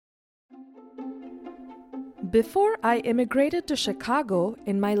Before I immigrated to Chicago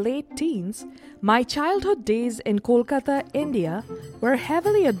in my late teens, my childhood days in Kolkata, India were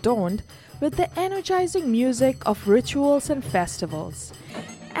heavily adorned with the energizing music of rituals and festivals,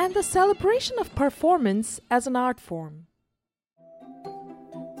 and the celebration of performance as an art form.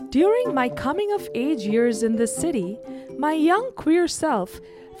 During my coming of age years in this city, my young queer self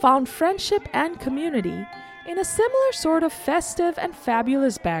found friendship and community in a similar sort of festive and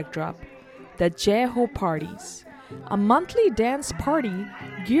fabulous backdrop, the Jai Ho parties, a monthly dance party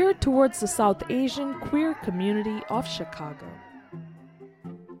geared towards the South Asian queer community of Chicago.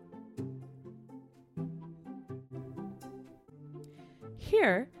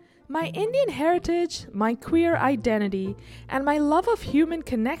 Here, my Indian heritage, my queer identity, and my love of human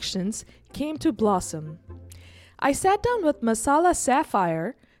connections came to blossom. I sat down with Masala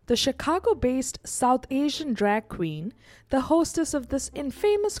Sapphire, the Chicago-based South Asian drag queen, the hostess of this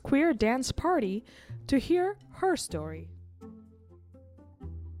infamous queer dance party, to hear her story.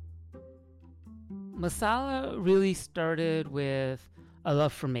 Masala really started with a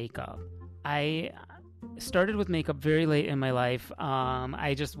love for makeup. I started with makeup very late in my life.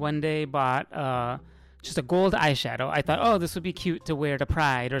 I just one day bought just a gold eyeshadow. I thought, oh, this would be cute to wear to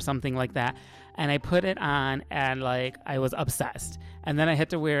Pride or something like that. And I put it on and I was obsessed. And then I had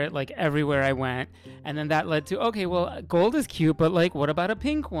to wear it everywhere I went. And then that led to, okay, well, gold is cute, but what about a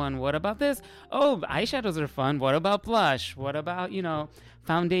pink one? What about this? Oh, eyeshadows are fun. What about blush? What about,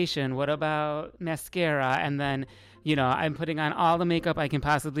 foundation? What about mascara? And then, I'm putting on all the makeup I can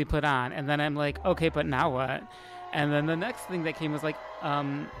possibly put on. And then I'm like, okay, but now what? And then the next thing that came was drag.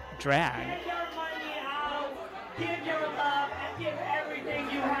 Get your money out, give your love, and give everything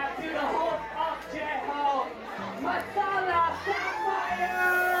you have to the host of Jai Ho, Masala Sapphire!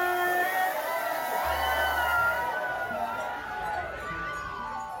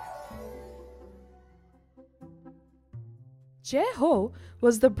 Jai Ho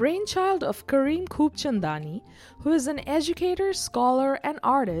was the brainchild of Kareem Khoobchandani, who is an educator, scholar, and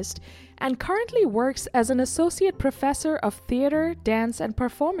artist, and currently works as an associate professor of theater, dance, and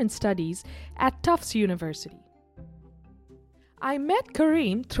performance studies at Tufts University. I met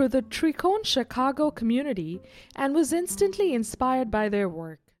Kareem through the Tricone Chicago community and was instantly inspired by their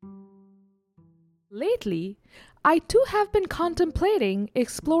work. Lately, I too have been contemplating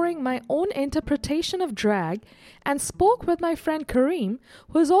exploring my own interpretation of drag and spoke with my friend Kareem,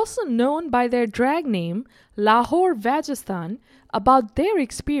 who is also known by their drag name, Lahore Vajasthan, about their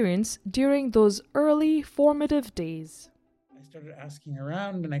experience during those early formative days. I started asking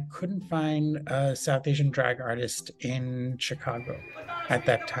around and I couldn't find a South Asian drag artist in Chicago at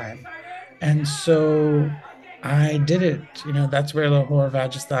that time. And so I did it. That's where Lahore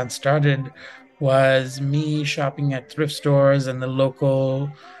Vajasthan started, was me shopping at thrift stores and the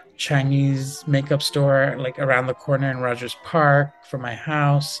local Chinese makeup store around the corner in Rogers Park from my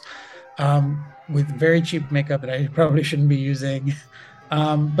house, with very cheap makeup that I probably shouldn't be using.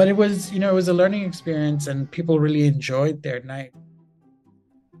 But it was, it was a learning experience and people really enjoyed their night.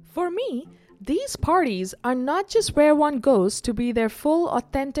 For me, these parties are not just where one goes to be their full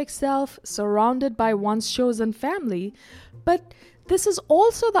authentic self surrounded by one's chosen family, but this is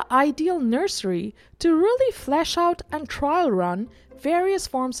also the ideal nursery to really flesh out and trial run various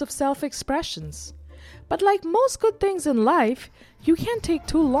forms of self-expressions. But like most good things in life, you can't take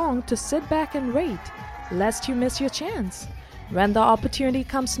too long to sit back and wait, lest you miss your chance. When the opportunity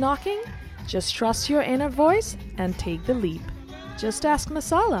comes knocking, just trust your inner voice and take the leap. Just ask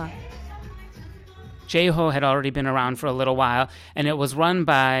Masala. Jai Ho had already been around for a little while, and it was run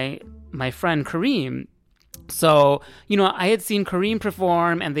by my friend Kareem. So, I had seen Kareem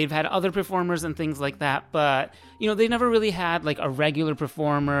perform and they've had other performers and things like that, but, they never really had a regular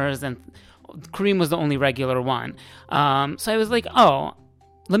performers, and Kareem was the only regular one. So I was like, I'm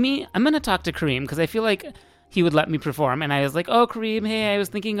going to talk to Kareem because I feel like he would let me perform. And I was like, oh, Kareem, hey, I was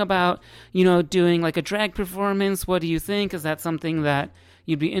thinking about, doing a drag performance. What do you think? Is that something that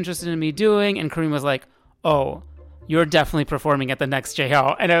you'd be interested in me doing? And Kareem was like, oh, you're definitely performing at the next Jai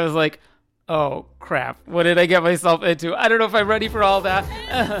Ho. And I was like, oh, crap. What did I get myself into? I don't know if I'm ready for all that.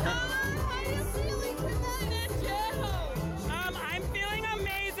 I'm feeling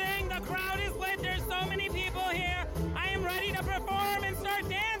amazing. The crowd is lit. There's so many people here. I am ready to perform and start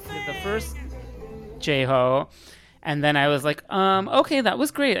dancing. The first Jai Ho, and then I was like, okay, that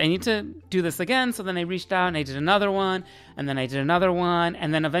was great. I need to do this again. So then I reached out and I did another one, and then I did another one,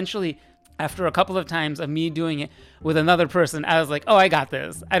 and then eventually, after a couple of times of me doing it with another person, I was like, oh, I got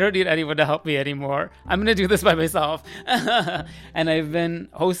this. I don't need anyone to help me anymore. I'm going to do this by myself. And I've been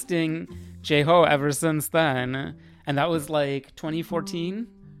hosting Jai Ho ever since then. And that was 2014.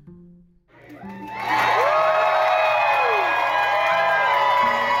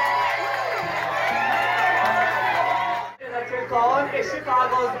 microphone is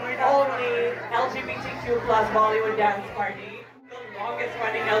Chicago's only LGBTQ plus Bollywood dance party. The longest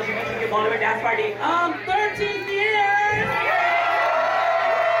running LGBTQ Bollywood dance party. 13 years!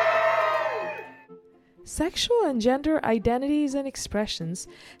 Sexual and gender identities and expressions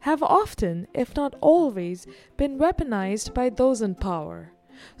have often, if not always, been weaponized by those in power.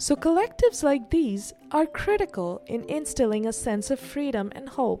 So collectives like these are critical in instilling a sense of freedom and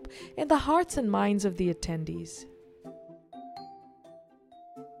hope in the hearts and minds of the attendees.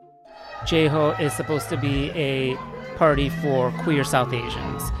 JHO is supposed to be a party for queer South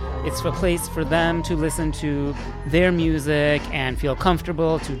Asians. It's a place for them to listen to their music and feel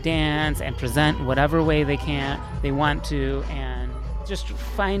comfortable to dance and present whatever way they want to, and just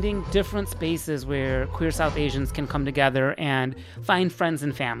finding different spaces where queer South Asians can come together and find friends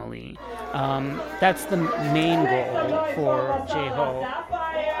and family. That's the main goal for JHO.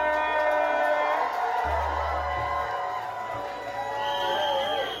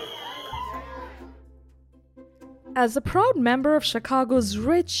 As a proud member of Chicago's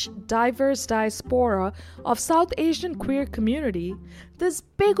rich, diverse diaspora of South Asian queer community, this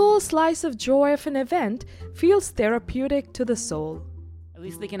big old slice of joy of an event feels therapeutic to the soul. At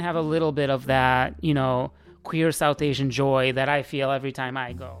least they can have a little bit of that, queer South Asian joy that I feel every time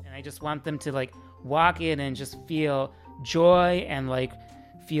I go. And I just want them to walk in and just feel joy and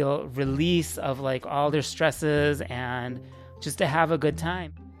feel release of all their stresses and just to have a good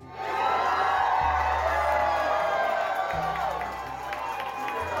time.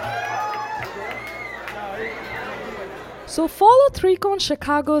 So follow 3Cone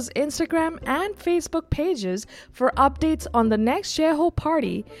Chicago's Instagram and Facebook pages for updates on the next JHO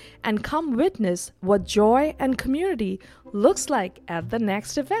party and come witness what joy and community looks like at the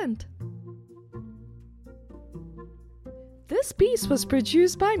next event. This piece was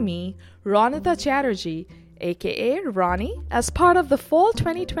produced by me, Ronita Chatterjee, aka Ronnie, as part of the Fall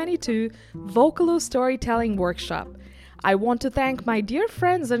 2022 Vocalo Storytelling Workshop. I want to thank my dear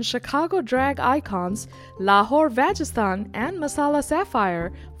friends and Chicago drag icons Lahore Vajistan and Masala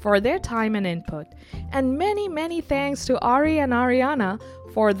Sapphire for their time and input. And many, many thanks to Ari and Ariana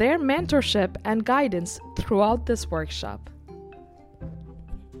for their mentorship and guidance throughout this workshop.